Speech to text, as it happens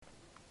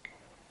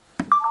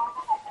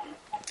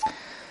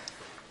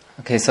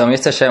Okay, so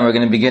Mr. Hashem, we're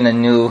going to begin a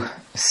new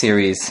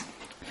series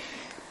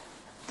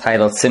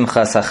titled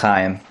Simchas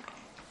Hachaim.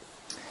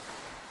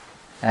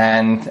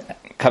 And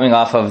coming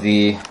off of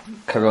the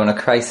corona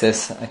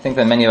crisis, I think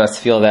that many of us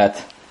feel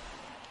that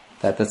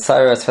the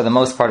tzara is for the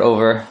most part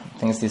over.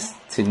 Things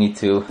need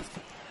to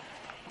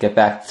get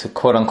back to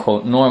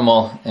quote-unquote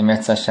normal. In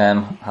Mr.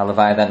 Hashem,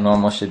 halavai, that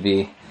normal should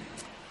be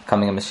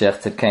coming a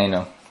Mashiach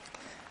Tzidkeinu,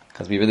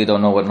 because we really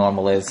don't know what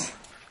normal is.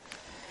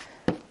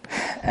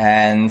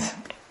 And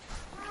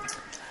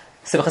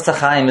Simchas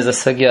hachaim is a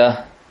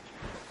sugya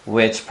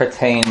which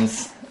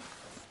pertains,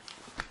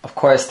 of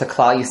course, to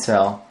Klal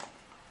Yisrael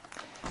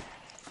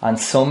on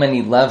so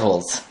many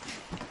levels.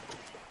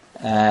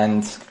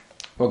 And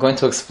we're going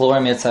to explore,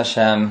 Mitzvah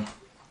Hashem,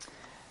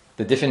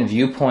 the different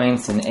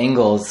viewpoints and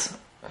angles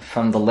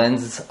from the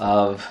lens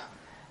of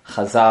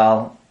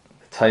Chazal,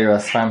 Torah,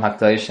 Sfarim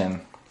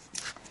HaKadoshim,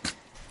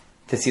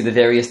 to see the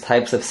various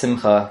types of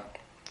simcha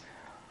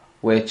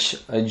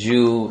which a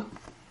Jew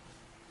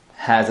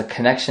has a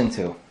connection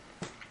to.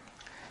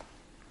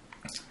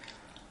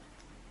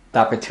 The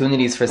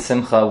opportunities for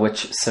simcha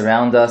which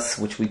surround us,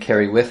 which we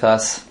carry with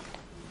us,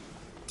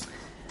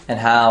 and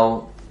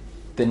how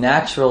the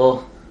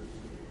natural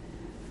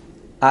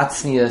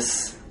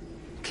atznius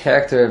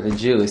character of a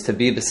Jew is to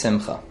be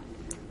b'simcha.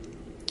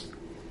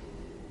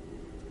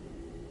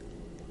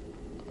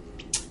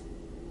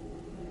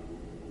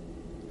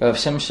 Rav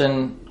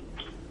Shimshon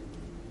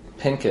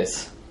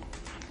Pincus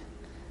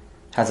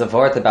has a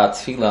vart about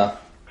tefillah.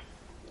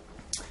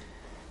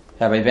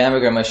 Rabbi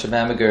Moshe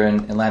Bamberger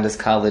in Landis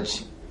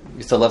College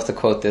used to love to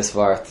quote this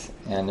vart,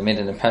 and it made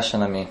an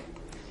impression on me.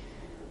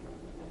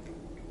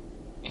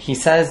 He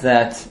says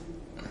that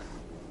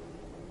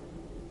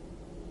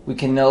we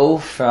can know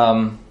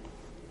from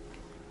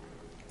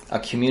a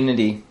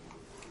community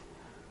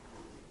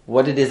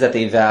what it is that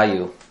they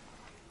value,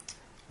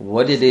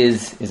 what it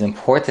is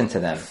important to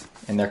them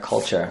in their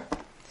culture,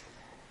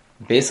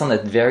 based on the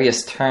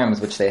various terms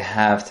which they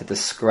have to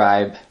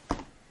describe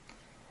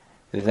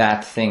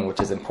that thing which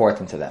is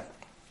important to them.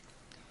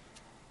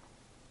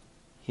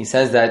 He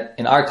says that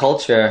in our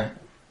culture,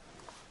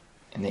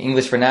 in the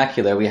English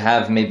vernacular, we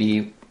have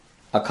maybe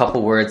a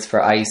couple words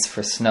for ice,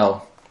 for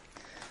snow.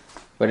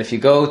 But if you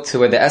go to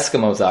where the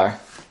Eskimos are,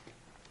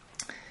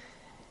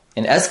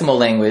 in Eskimo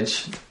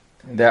language,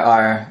 there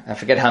are, I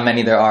forget how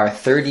many there are,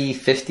 30,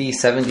 50,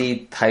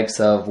 70 types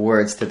of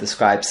words to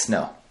describe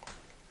snow.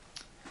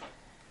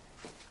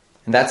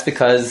 And that's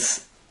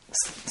because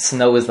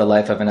snow is the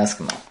life of an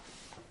Eskimo.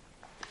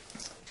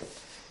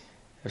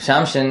 Rav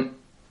Shamshin,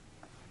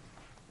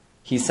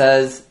 he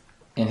says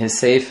in his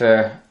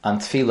sefer on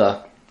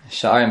tefillah,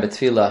 Sha'arim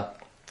b'tefillah,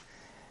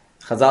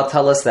 Chazal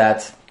tell us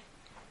that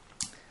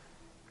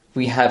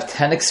we have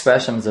 10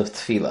 expressions of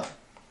tefillah.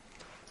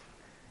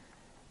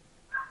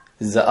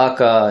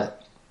 Za'aka,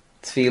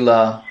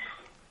 tefillah,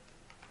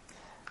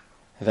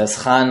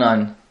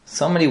 veschanan,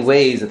 so many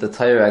ways that the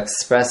Torah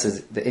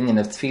expresses the inyan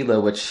of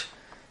tefillah, which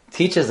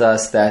teaches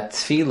us that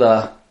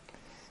tefillah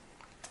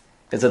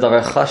is a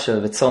davar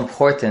chashuv. It's so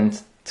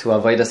important to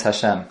avodas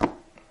Hashem,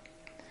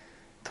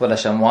 to what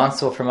Hashem wants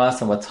from us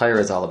and what Torah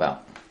is all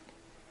about.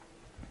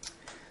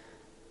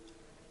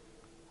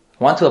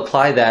 I want to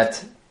apply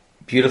that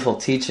beautiful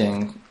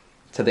teaching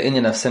to the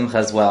inyan of simcha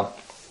as well.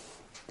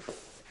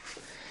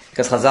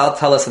 Because Chazal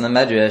tell us in the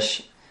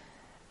Medrash,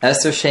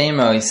 Eser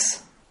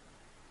Shemois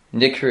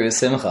Nikru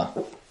Simcha,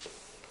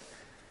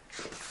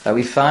 that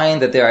we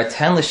find that there are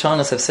 10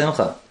 Lishonos of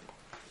simcha.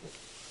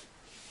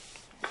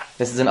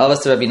 This is in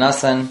Avos to Rabbi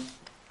Nassan,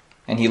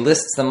 and he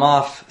lists them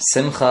off: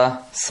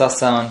 Simcha,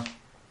 Sasan,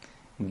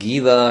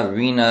 Gila,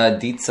 Rina,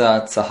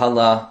 Ditza,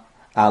 Tzahala,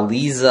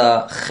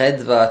 Aliza,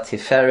 Chedva,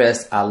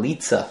 Tiferes,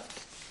 Alitza.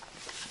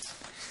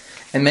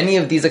 And many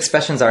of these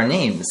expressions are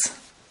names.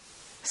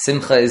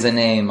 Simcha is a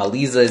name,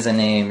 Aliza is a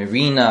name,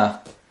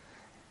 Rina,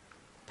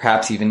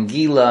 perhaps even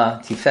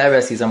Gila,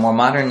 Tiferes, these are more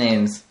modern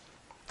names.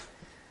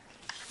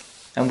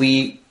 And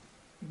we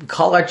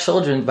call our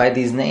children by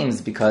these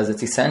names because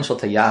it's essential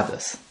to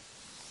Yadus.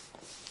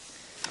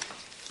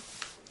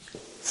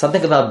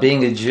 Something about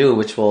being a Jew,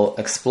 which we'll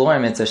explore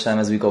in Mitzvah Hashem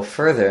as we go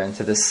further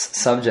into this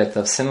subject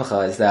of Simcha,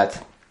 is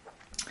that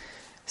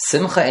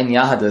Simcha and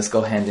Yahadus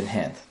go hand in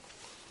hand.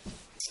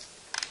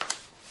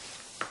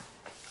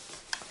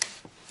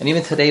 And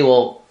even today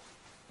we'll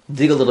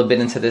dig a little bit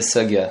into this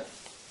sugya.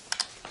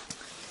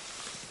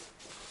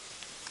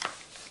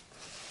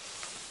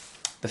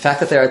 The fact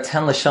that there are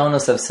 10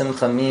 Lashonos of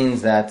Simcha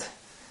means that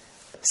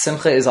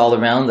Simcha is all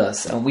around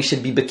us, and we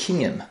should be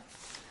Bekiyim.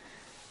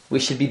 We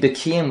should be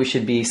Bekiyim, we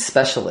should be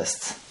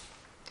specialists.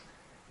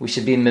 We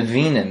should be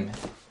Mevinim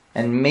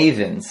and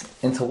Mavens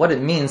into what it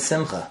means,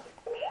 Simcha.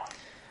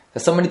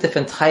 There's so many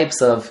different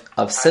types of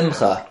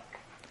Simcha,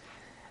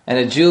 and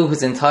a Jew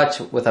who's in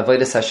touch with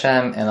Avodas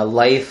Hashem and a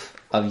life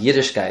of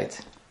Yiddishkeit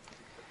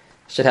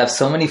should have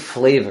so many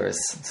flavors,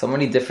 so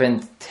many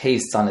different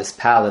tastes on his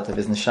palate of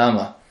his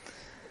neshama,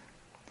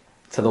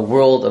 to the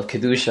world of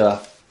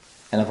Kedusha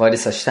and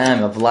Avodas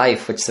Hashem, of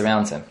life which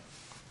surrounds him.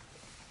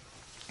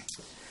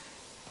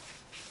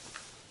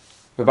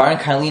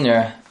 Rabbi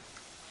Karliner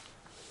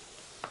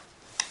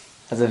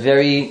has a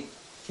very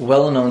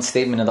well-known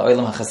statement in the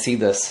Olam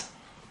HaChasidus,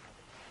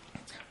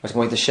 which I'm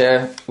going to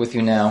share with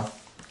you now.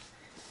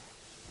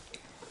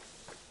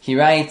 He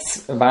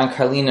writes, Rabbi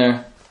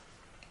Karliner,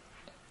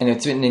 and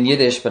it's written in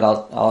Yiddish, but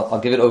I'll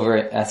give it over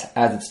as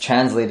it's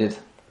translated.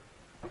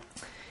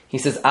 He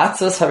says,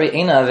 Atzvas hare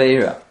eina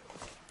aveira.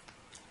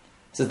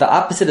 He says, the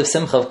opposite of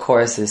simcha, of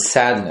course, is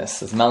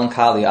sadness, is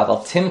melancholy.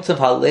 Aval timtum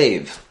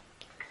halev,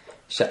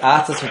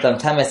 she'atzvas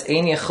v'tamtemes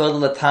ein yechol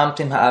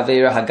l'tamtim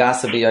ha'aveira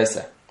hagasa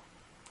b'yoser.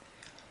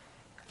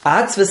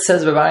 Atzvas,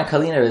 says Rabbi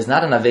Karliner, is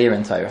not an aveira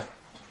in Torah.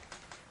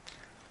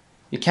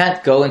 You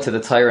can't go into the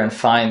Torah and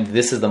find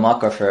this is the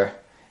makar for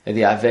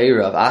the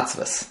aveira of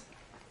atzvas.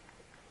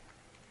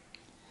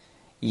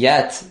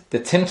 Yet, the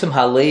timtum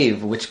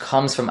halev, which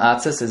comes from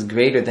atzvas, is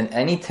greater than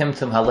any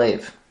timtum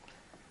halev,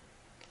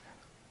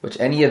 which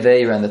any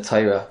aveira in the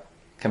Torah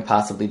can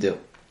possibly do.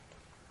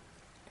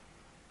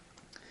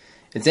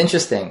 It's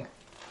interesting,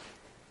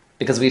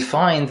 because we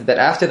find that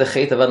after the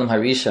Chet of Adam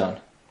Harishon,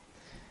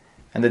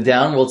 and the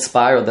downward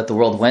spiral that the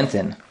world went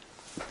in,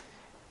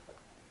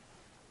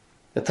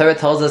 the Torah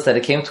tells us that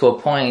it came to a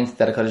point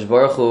that HaKadosh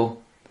Baruch Hu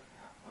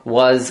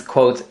was,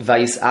 quote,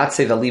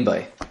 vayisatzev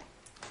alibai,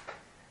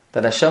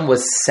 that Hashem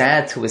was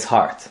sad to his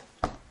heart.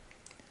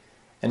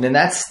 And in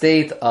that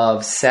state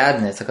of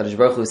sadness, HaKadosh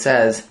Baruch Hu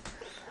says,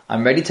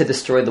 I'm ready to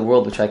destroy the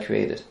world which I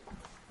created.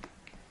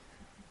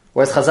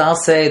 Whereas Chazal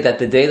say that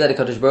the day that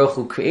HaKadosh Baruch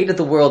Hu created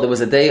the world, it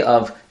was a day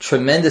of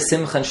tremendous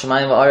simcha and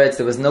shemayim va'aretz.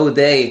 There was no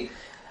day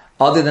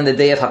other than the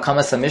day of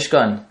Hakamas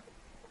HaMishkan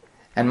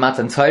and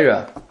Matan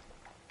Torah,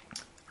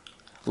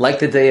 like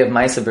the day of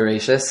Maaseh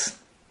Bereshis,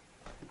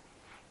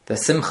 the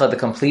simcha, the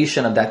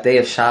completion of that day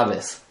of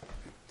Shabbos,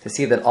 to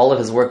see that all of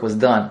his work was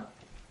done.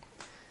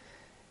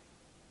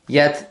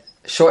 Yet,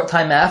 short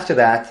time after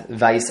that,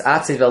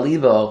 Vayisatzev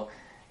alibo,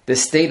 the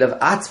state of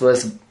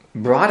atzvus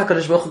brought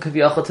HaKadosh Baruch Hu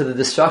kaviyachol to the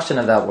destruction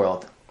of that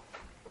world.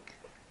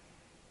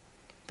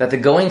 That the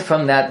going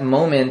from that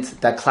moment,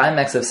 that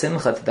climax of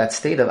simcha, to that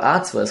state of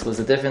atzvus was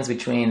the difference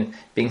between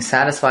being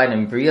satisfied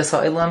in Brias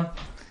HaOlam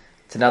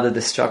to now the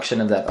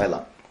destruction of that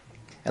Olam.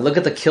 And look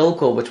at the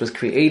kilkul which was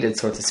created,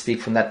 so to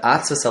speak, from that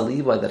atzvus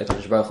aliba that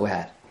HaKadosh Baruch Hu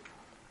had.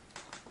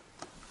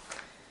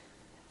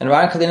 And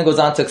Rabbi Karliner goes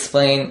on to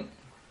explain,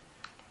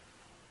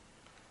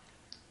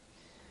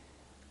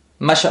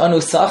 this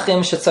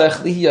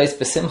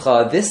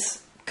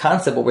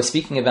concept, what we're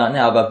speaking about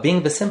now, about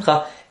being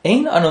besimcha,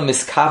 I'm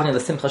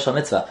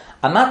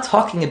not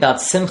talking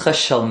about simcha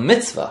shel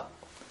mitzvah,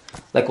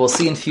 like we'll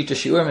see in future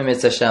shiurim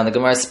mitzvah. The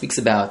Gemara speaks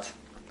about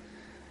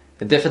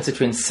the difference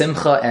between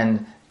simcha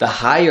and the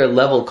higher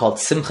level called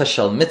simcha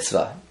shel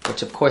mitzvah,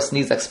 which of course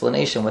needs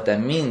explanation what that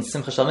means.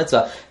 Simcha shel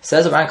mitzvah,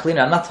 says Rabbi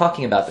Karliner, I'm not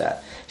talking about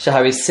that.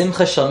 Shahari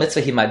simcha shel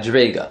mitzvah hi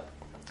madrega.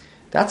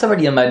 That's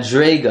already a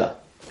madrega,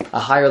 a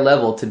higher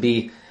level to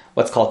be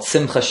what's called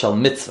simcha shel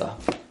mitzvah.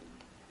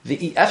 We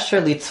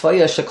can't be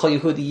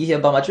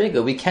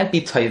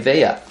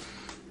toiveya.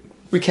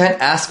 We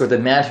can't ask or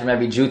demand from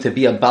every Jew to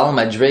be a bal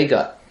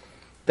madrega,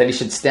 that he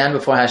should stand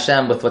before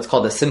Hashem with what's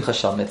called a simcha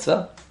shel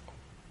mitzvah.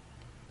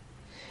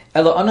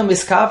 I'm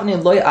just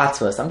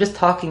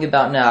talking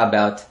about now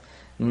about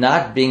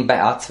not being by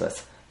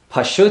atzvas.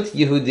 Pashut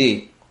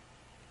Yehudi.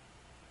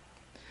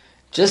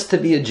 Just to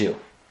be a Jew.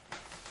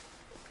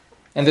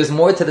 And there's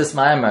more to this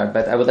ma'amar,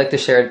 but I would like to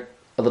share it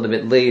a little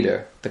bit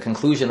later, the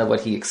conclusion of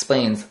what he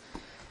explains,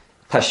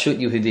 Pashut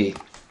Yehudi.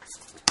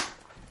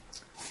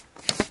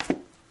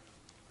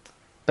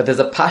 But there's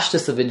a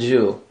pashtus of a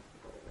Jew,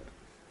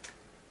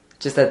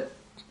 just that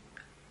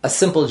a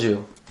simple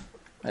Jew,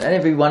 and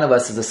every one of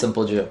us is a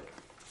simple Jew,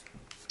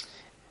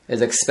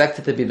 is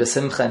expected to be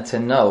besimcha and to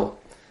know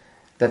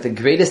that the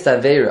greatest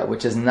aveira,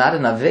 which is not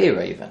an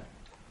aveira even,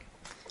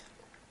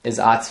 is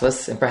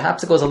atzvus, and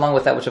perhaps it goes along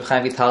with that which Reb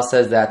Chaim Vital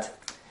says, that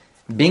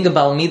being a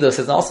Baal Midos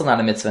is also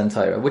not a mitzvah in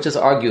Torah, which is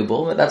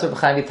arguable, but that's what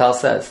Reb Chaim Vital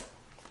says.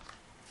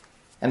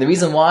 And the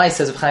reason why,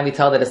 says Reb Chaim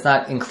Vital, that it's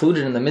not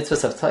included in the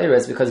mitzvahs of Torah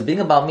is because being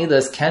a Baal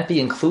Midos can't be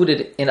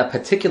included in a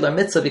particular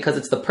mitzvah, because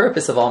it's the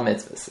purpose of all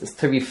mitzvahs, is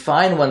to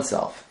refine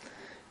oneself.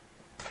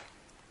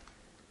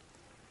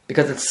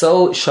 Because it's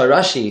so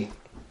sharashi,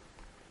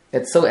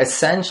 it's so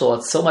essential,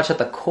 it's so much at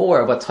the core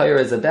of what Torah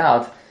is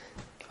about,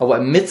 or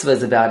what mitzvah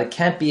is about, it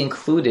can't be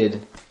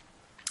included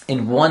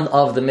in one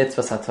of the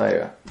mitzvahs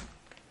HaTorah.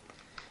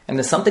 And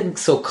there's something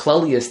so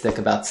klaliistic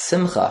about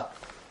simcha,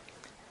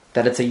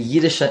 that it's a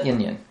Yiddish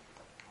inyan.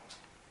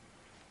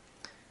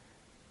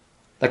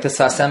 Like the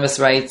Sasemis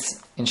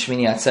writes in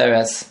Shmini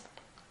Atzeres,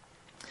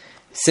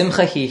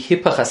 Simcha hi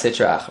hipach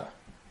ha-sitra achra.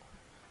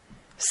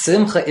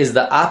 Simcha is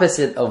the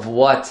opposite of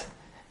what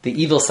the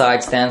evil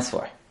side stands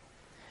for.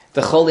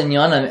 The chol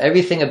inyanam,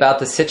 everything about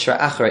the sitra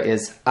achra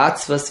is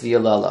atzvas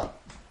v'yalala,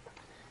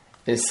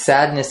 is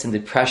sadness and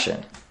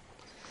depression.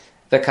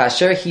 The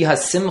kasher hi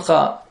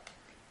ha-simcha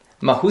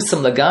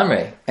mahusam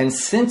lagamre, and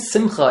since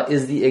simcha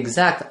is the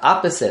exact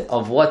opposite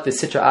of what the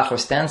sitra achra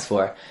stands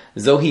for,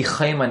 zohi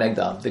chayma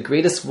negdam, the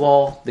greatest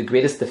wall, the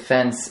greatest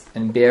defense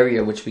and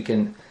barrier which we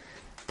can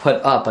put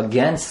up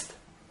against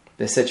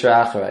the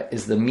Sitra Achra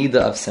is the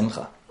Midah of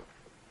Simcha.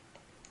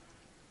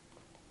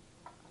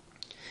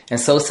 And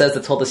so says the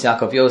Toldos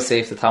Yaakov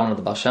Yosef, the Talmud of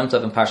the Baal Shem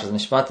Tov in Parshas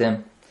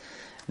Mishpatim,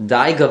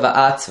 Daiga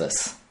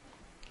va'atzvas,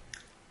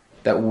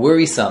 that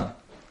worrisome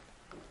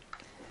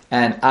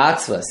and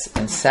atzvas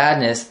and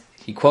sadness,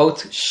 he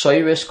quotes,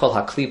 Shoirish kol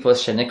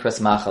haklipos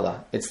shenikras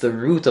machala. It's the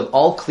root of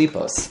all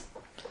klipos,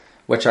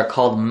 which are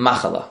called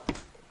machala.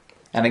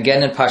 And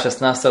again in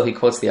Parshas Naso, he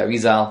quotes the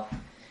Arizal,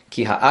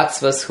 Ki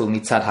ha'atzvas hu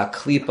mitzad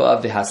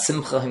haklipa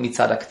v'hasimcha hu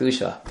mitzad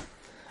hakdusha.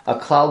 A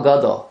klal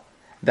gadol,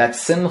 that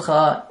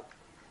simcha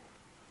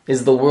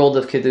is the world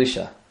of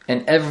kedusha,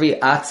 and every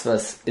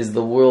atzvas is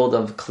the world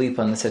of klipa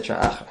and the sitra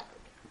achra.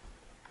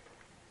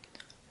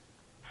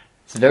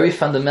 It's very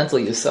fundamental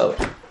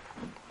yesod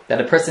that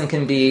a person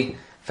can be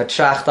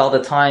vertracht all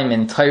the time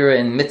in Torah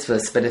and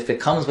mitzvahs, but if it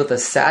comes with a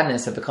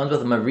sadness, if it comes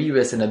with a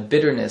mariris and a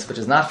bitterness, which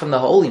is not from the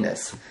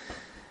holiness,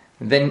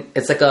 then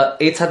it's like a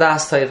eitz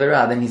hadas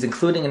toivera. Then he's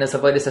including in his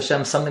avodas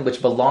Hashem something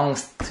which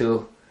belongs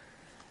to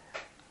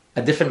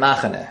a different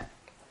machaneh,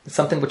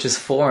 something which is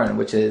foreign,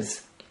 which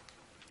is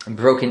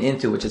broken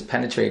into, which is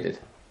penetrated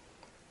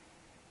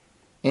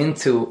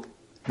into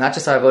not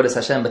just our avodas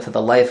Hashem, but to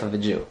the life of a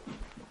Jew.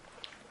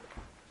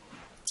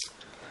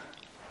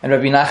 And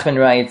Rabbi Nachman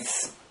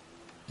writes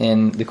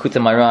in the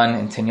Likutei Moharan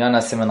in Tinyana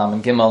Siman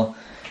Lamed Gimel,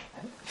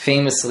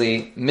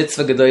 famously,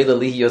 mitzvah gedola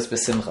lihiyos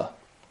b'simcha.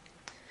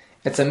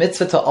 It's a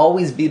mitzvah to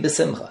always be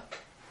b'simcha.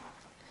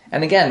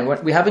 And again,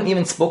 we haven't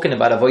even spoken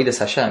about avodas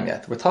Hashem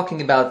yet. We're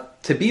talking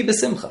about to be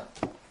b'simcha.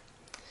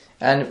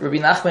 And Rabbi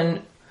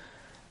Nachman,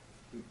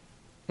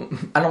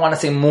 I don't want to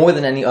say more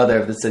than any other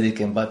of the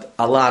tzaddikim, but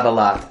a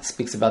lot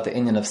speaks about the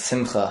inyan of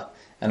simcha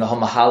and the whole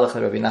mahalach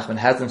that Rabbi Nachman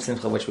has in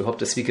simcha, which we hope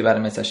to speak about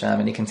in Mitzvah Hashem.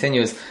 And he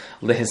continues,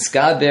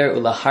 lehiskaber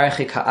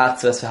ulaharchik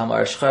ha'atzvas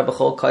v'hamar shchar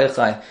b'chol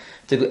koychai,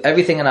 to do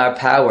everything in our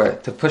power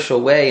to push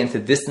away and to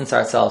distance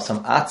ourselves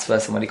from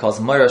atzvas and what he calls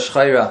mara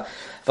shchayra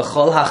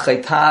v'chol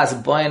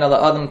ha'chaytaz boyin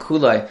ala adam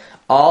kulai.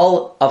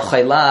 All of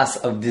chaylas,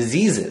 of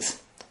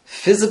diseases,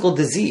 physical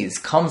disease,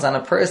 comes on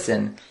a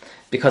person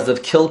because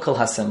of kilkul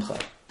hasimcha,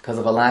 because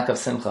of a lack of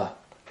simcha.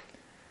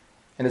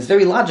 And it's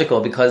very logical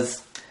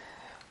because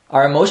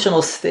our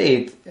emotional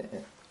state,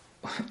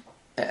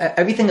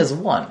 everything is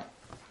one.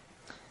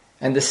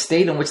 And the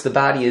state in which the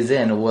body is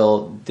in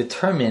will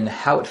determine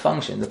how it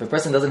functions. If a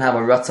person doesn't have a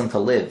ratzon to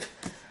live,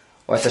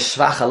 or it's a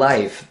shvach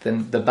life,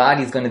 then the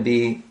body is going to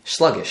be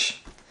sluggish.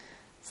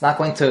 It's not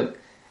going to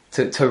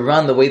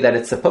run the way that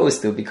it's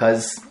supposed to,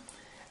 because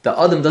the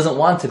Adam doesn't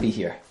want to be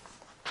here.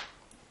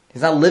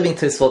 He's not living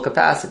to his full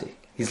capacity.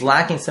 He's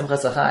lacking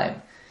simchas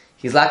hachaim.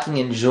 He's lacking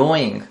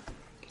enjoying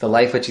the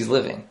life which he's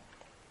living.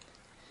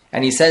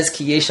 And he says,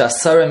 Ki yesh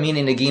asara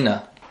mini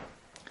negina,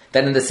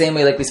 that in the same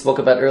way like we spoke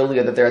about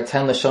earlier, that there are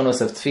 10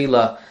 lashonos of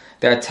tefillah,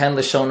 there are 10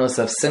 lashonos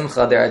of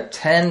simcha, there are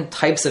 10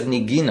 types of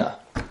nigina,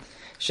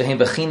 shehem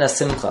bechina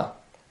simcha,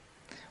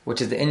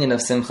 which is the inyan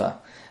of simcha.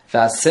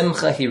 V'as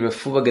simcha hi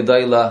refuah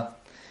gedoyla,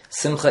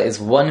 simcha is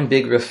one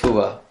big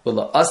refuah,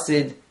 ula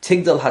asid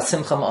tigdal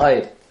hasimcha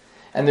ma'ayid.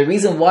 And the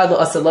reason why the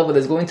asid level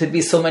there's going to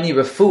be so many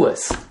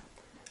refuahs,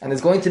 and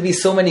there's going to be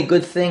so many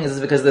good things,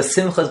 is because the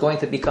simcha is going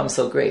to become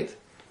so great.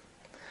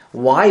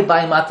 Why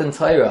by Matan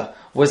Torah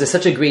was there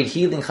such a great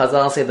healing?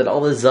 Chazal say that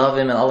all the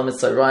Zavim and all the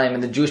Mitzrayim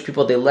and the Jewish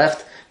people, they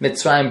left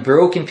Mitzrayim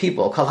broken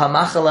people. Kal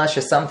ha-machala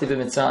shesamti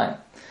b'Mitzrayim.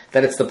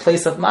 That it's the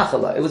place of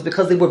machala. It was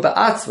because they were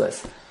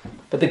ba'atzvas.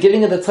 But the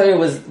giving of the Torah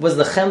was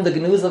the chem, the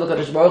gnuz of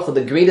HaKadosh Baruch Hu,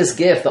 the greatest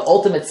gift, the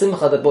ultimate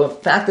simcha, that the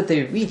fact that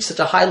they reached such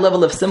a high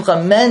level of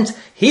simcha meant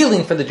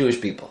healing for the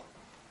Jewish people.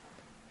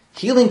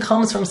 Healing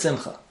comes from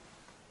simcha.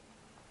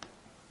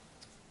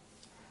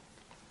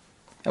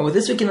 And with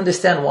this we can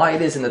understand why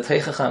it is in the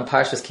Teichacha and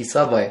Parshas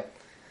Kisavai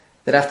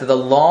that after the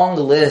long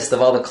list of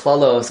all the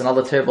klalos and all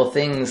the terrible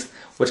things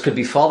which could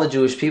befall the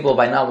Jewish people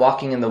by not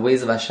walking in the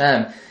ways of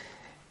Hashem,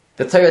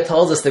 the Torah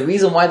tells us the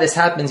reason why this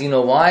happens, you know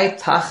why?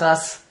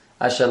 Tachas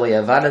asher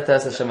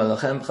le'yavadatas Hashem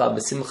elokemcha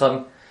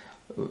b'simcha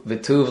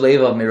v'tuv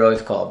levav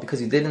miroiv kol.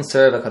 Because you didn't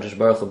serve HaKadosh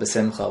Baruch Hu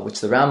b'simcha, which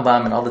the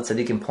Rambam and all the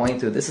tzaddikim point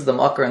to. This is the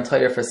makar and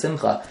Torah for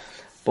simcha.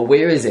 But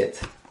where is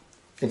it?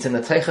 It's in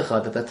the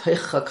Teichacha, that the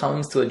Teichacha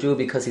comes to a Jew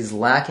because he's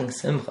lacking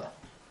simcha.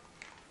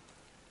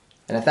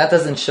 And if that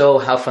doesn't show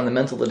how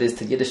fundamental it is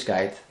to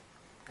Yiddishkeit,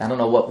 I don't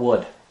know what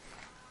would.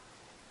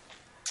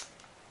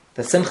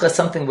 The simcha is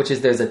something which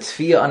is, there's a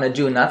tefiyah on a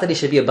Jew, not that he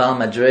should be a Baal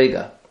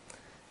Madrega,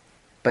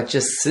 but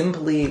just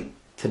simply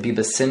to be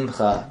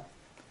b'simcha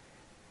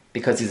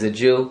because he's a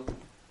Jew.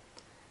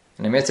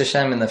 And in Mitzvah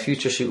Hashem, in the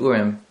future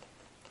Shiurim,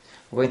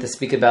 we're going to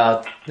speak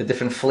about the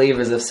different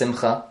flavors of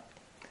simcha,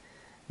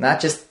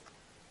 not just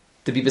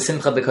to be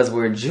b'simcha because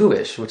we're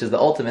Jewish, which is the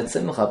ultimate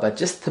simcha, but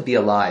just to be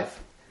alive,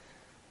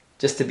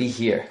 just to be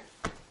here.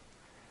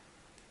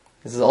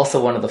 This is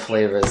also one of the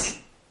flavors.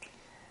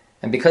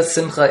 And because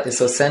simcha is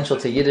so central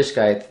to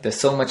Yiddishkeit, there's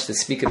so much to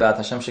speak about.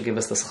 Hashem should give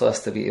us the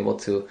schos to be able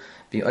to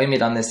be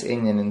oimid on this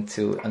inyan and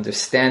to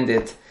understand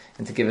it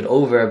and to give it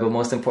over, but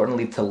most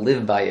importantly to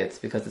live by it,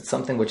 because it's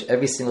something which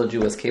every single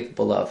Jew is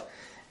capable of.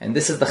 And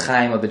this is the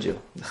hachaim of a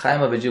Jew. The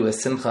hachaim of a Jew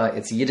is simcha,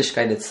 it's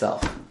Yiddishkeit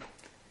itself.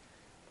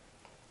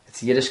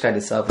 It's Yiddishkeit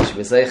itself, which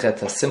we zeichet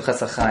to simchas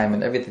hachaim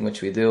and everything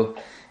which we do,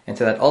 and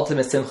to that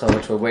ultimate simcha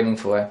which we're waiting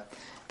for,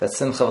 that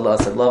simcha of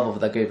Allah, love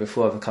of that great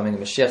before of coming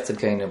Mashiach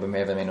Tzidkeinu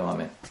b'meir v'meinu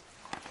amen.